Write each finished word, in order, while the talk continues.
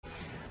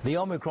The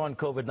Omicron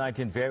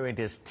COVID-19 variant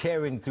is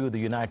tearing through the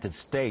United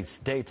States.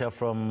 Data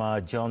from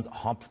Johns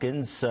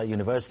Hopkins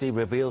University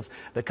reveals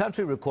the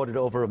country recorded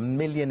over 1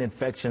 million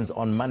infections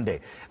on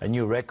Monday, a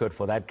new record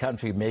for that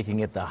country,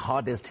 making it the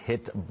hardest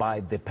hit by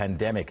the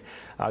pandemic.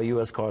 Our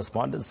U.S.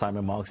 correspondent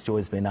Simon Marks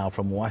joins me now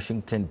from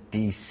Washington,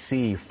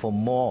 D.C. for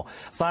more.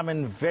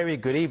 Simon, very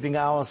good evening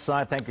our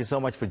side. Thank you so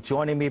much for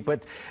joining me.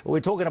 But we're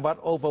talking about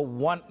over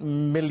 1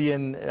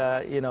 million,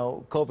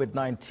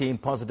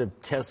 COVID-19 positive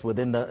tests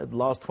within the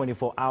last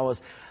 24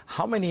 hours.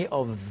 How many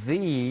of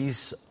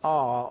these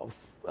are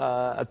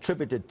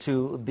attributed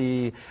to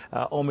the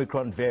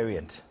Omicron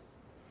variant?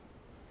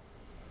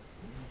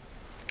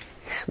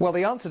 Well,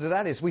 the answer to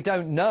that is we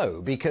don't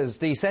know, because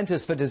the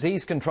Centers for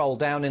Disease Control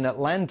down in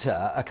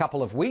Atlanta a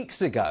couple of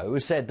weeks ago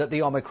said that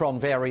the Omicron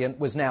variant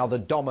was now the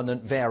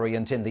dominant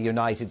variant in the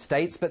United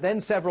States, but then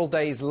several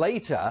days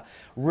later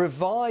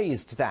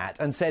revised that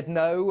and said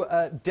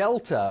no,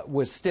 Delta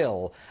was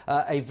still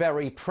a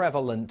very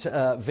prevalent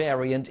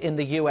variant in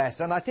the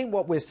US. And I think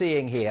what we're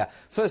seeing here,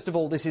 first of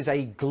all, this is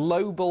a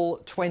global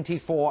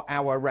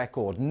 24-hour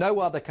record. No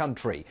other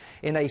country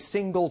in a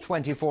single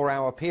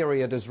 24-hour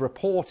period has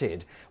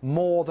reported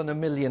more than 1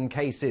 million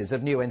cases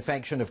of new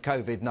infection of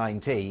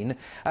COVID-19.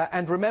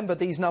 And remember,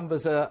 these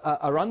numbers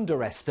are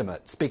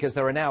underestimates, because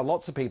there are now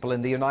lots of people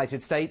in the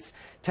United States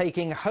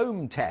taking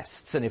home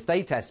tests. And if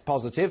they test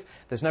positive,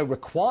 there's no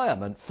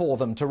requirement for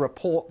them to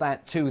report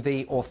that to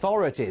the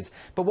authorities.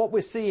 But what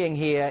we're seeing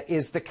here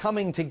is the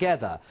coming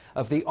together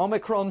of the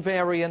Omicron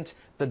variant,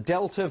 the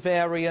Delta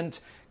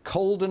variant,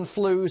 cold and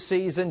flu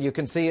season. You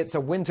can see it's a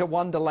winter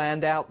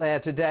wonderland out there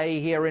today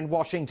here in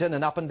Washington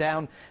and up and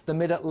down the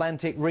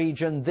mid-Atlantic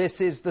region. This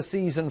is the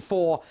season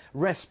for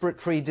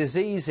respiratory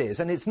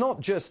diseases. And it's not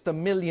just the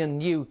 1 million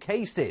new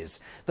cases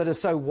that are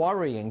so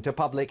worrying to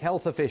public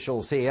health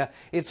officials here.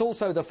 It's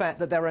also the fact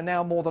that there are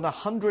now more than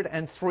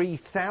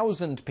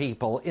 103,000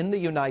 people in the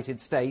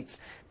United States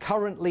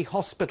currently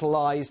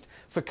hospitalized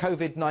for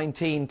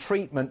COVID-19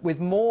 treatment, with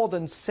more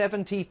than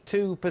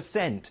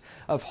 72%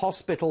 of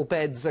hospital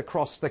beds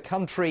across the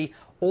country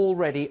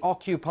already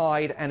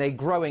occupied, and a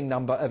growing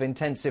number of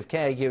intensive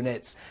care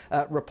units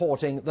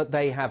reporting that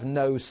they have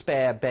no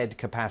spare bed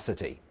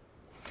capacity.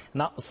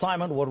 Now,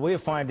 Simon, what we're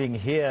finding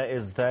here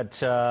is that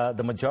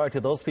the majority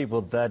of those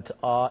people that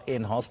are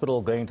in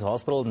hospital, going to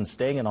hospital and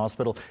staying in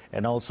hospital,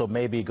 and also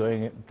maybe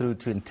going through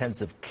to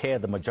intensive care,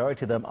 the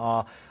majority of them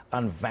are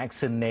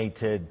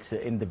unvaccinated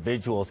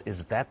individuals.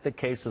 Is that the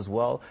case as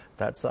well,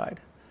 that side?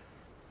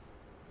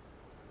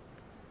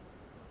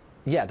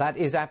 Yeah, that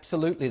is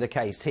absolutely the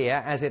case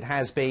here, as it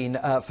has been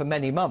for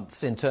many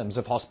months in terms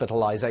of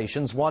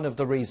hospitalizations. One of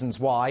the reasons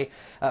why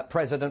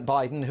President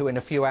Biden, who in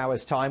a few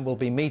hours' time will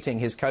be meeting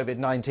his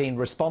COVID-19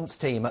 response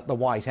team at the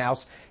White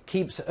House,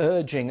 keeps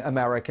urging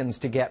Americans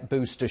to get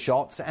booster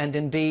shots. And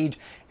indeed,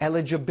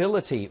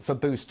 eligibility for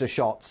booster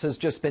shots has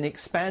just been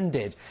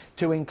expanded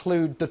to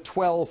include the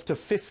 12 to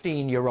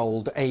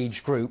 15-year-old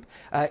age group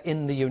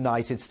in the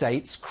United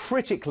States.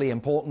 Critically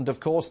important, of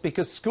course,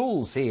 because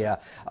schools here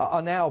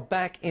are now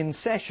back in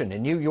session.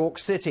 In New York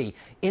City,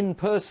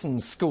 in-person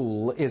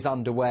school is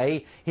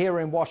underway. Here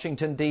in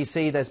Washington,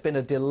 D.C., there's been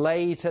a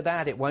delay to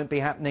that. It won't be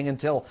happening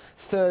until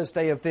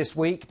Thursday of this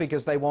week,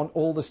 because they want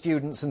all the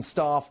students and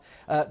staff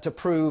to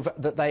prove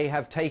that they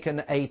have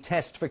taken a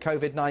test for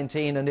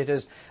COVID-19 and it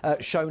has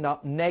shown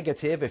up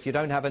negative. If you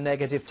don't have a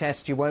negative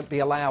test, you won't be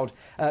allowed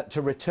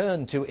to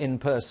return to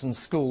in-person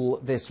school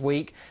this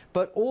week.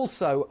 But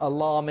also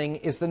alarming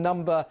is the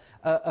number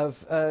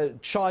of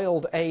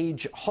child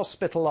age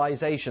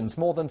hospitalizations.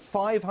 More than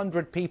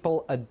 500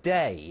 people a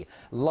day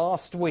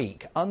last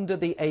week under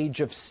the age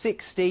of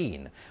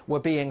 16 were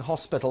being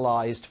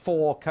hospitalized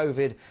for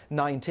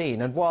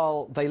COVID-19. And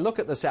while they look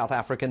at the South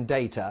African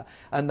data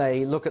and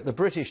they look at the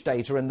British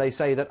data and they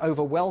say that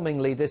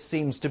overwhelmingly this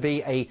seems to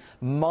be a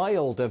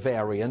milder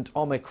variant,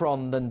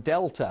 Omicron, than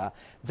Delta,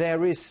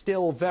 there is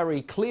still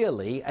very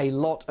clearly a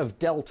lot of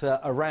Delta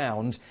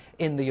around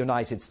in the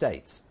United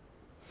States.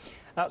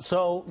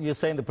 So you're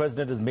saying the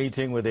president is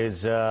meeting with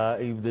his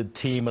the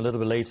team a little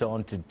bit later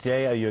on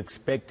today. Are you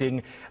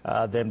expecting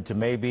them to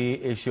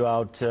maybe issue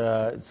out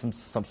some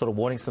sort of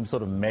warning, some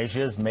sort of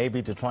measures,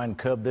 maybe to try and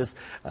curb this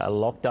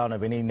lockdown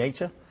of any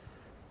nature?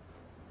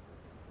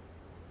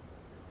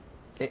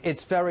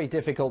 It's very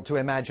difficult to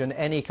imagine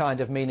any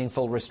kind of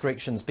meaningful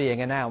restrictions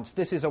being announced.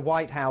 This is a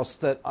White House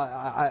that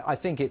I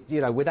think,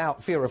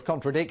 without fear of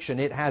contradiction,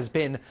 it has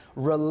been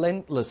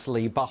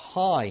relentlessly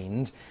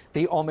behind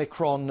the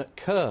Omicron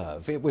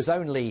curve. It was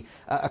only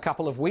a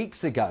couple of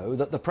weeks ago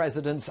that the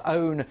president's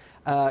own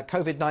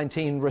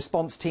COVID-19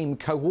 response team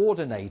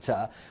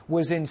coordinator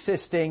was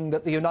insisting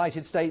that the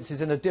United States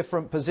is in a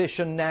different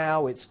position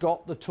now. It's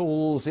got the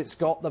tools, it's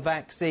got the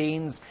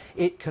vaccines,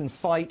 it can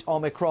fight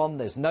Omicron.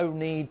 There's no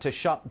need to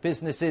shut shut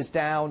businesses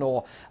down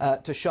or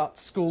to shut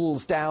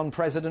schools down.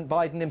 President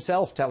Biden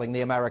himself telling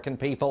the American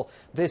people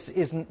this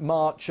isn't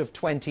March of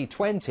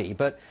 2020.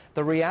 But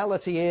the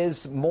reality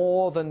is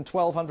more than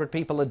 1,200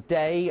 people a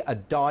day are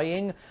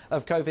dying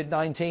of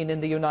COVID-19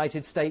 in the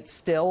United States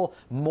still.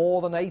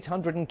 More than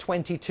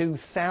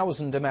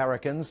 822,000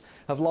 Americans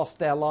have lost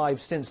their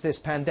lives since this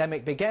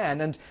pandemic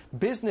began. And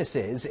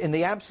businesses, in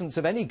the absence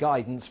of any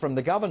guidance from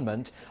the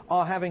government,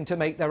 are having to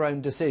make their own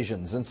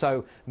decisions. And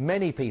so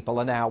many people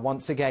are now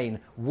once again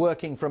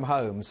working from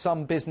home,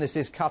 some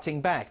businesses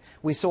cutting back.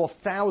 We saw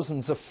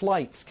thousands of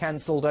flights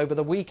cancelled over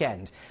the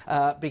weekend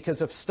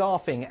because of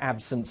staffing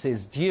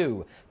absences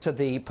due to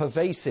the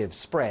pervasive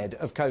spread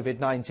of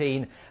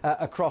COVID-19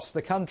 across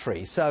the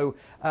country. So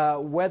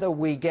whether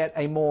we get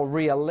a more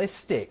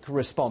realistic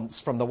response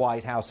from the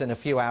White House in a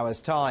few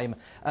hours' time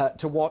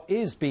to what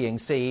is being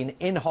seen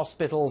in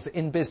hospitals,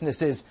 in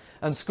businesses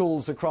and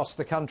schools across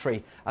the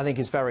country, I think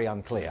is very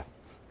unclear.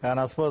 And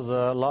I suppose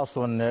the last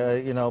one,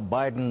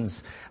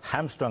 Biden's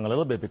hamstrung a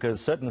little bit because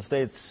certain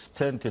states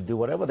tend to do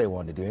whatever they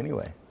want to do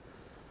anyway.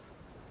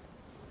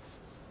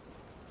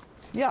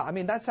 Yeah, I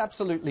mean, that's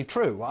absolutely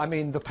true. I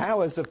mean, the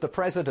powers of the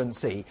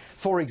presidency,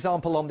 for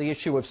example, on the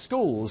issue of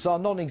schools are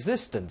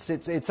non-existent.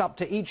 It's up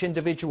to each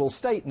individual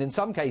state, and in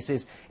some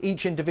cases,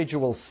 each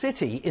individual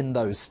city in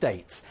those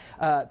states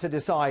to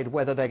decide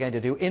whether they're going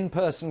to do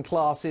in-person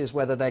classes,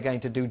 whether they're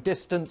going to do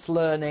distance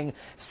learning.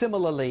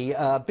 Similarly,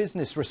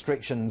 business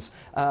restrictions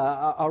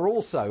are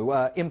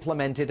also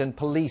implemented and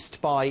policed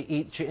by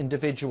each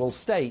individual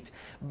state.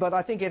 But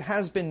I think it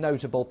has been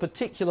notable,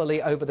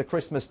 particularly over the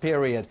Christmas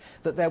period,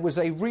 that there was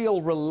a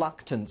real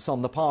reluctance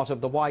on the part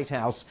of the White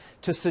House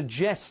to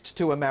suggest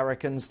to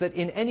Americans that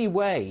in any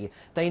way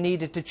they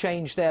needed to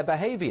change their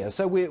behavior.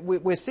 So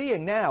we're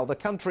seeing now the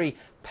country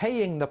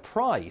paying the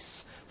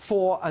price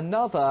for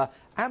another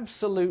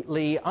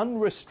absolutely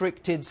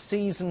unrestricted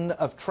season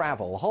of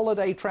travel,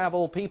 holiday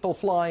travel, people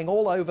flying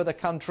all over the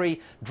country,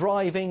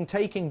 driving,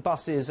 taking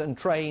buses and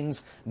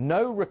trains,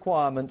 no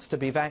requirements to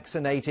be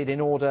vaccinated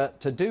in order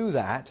to do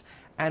that.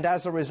 And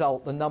as a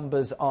result, the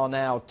numbers are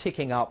now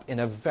ticking up in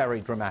a very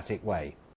dramatic way.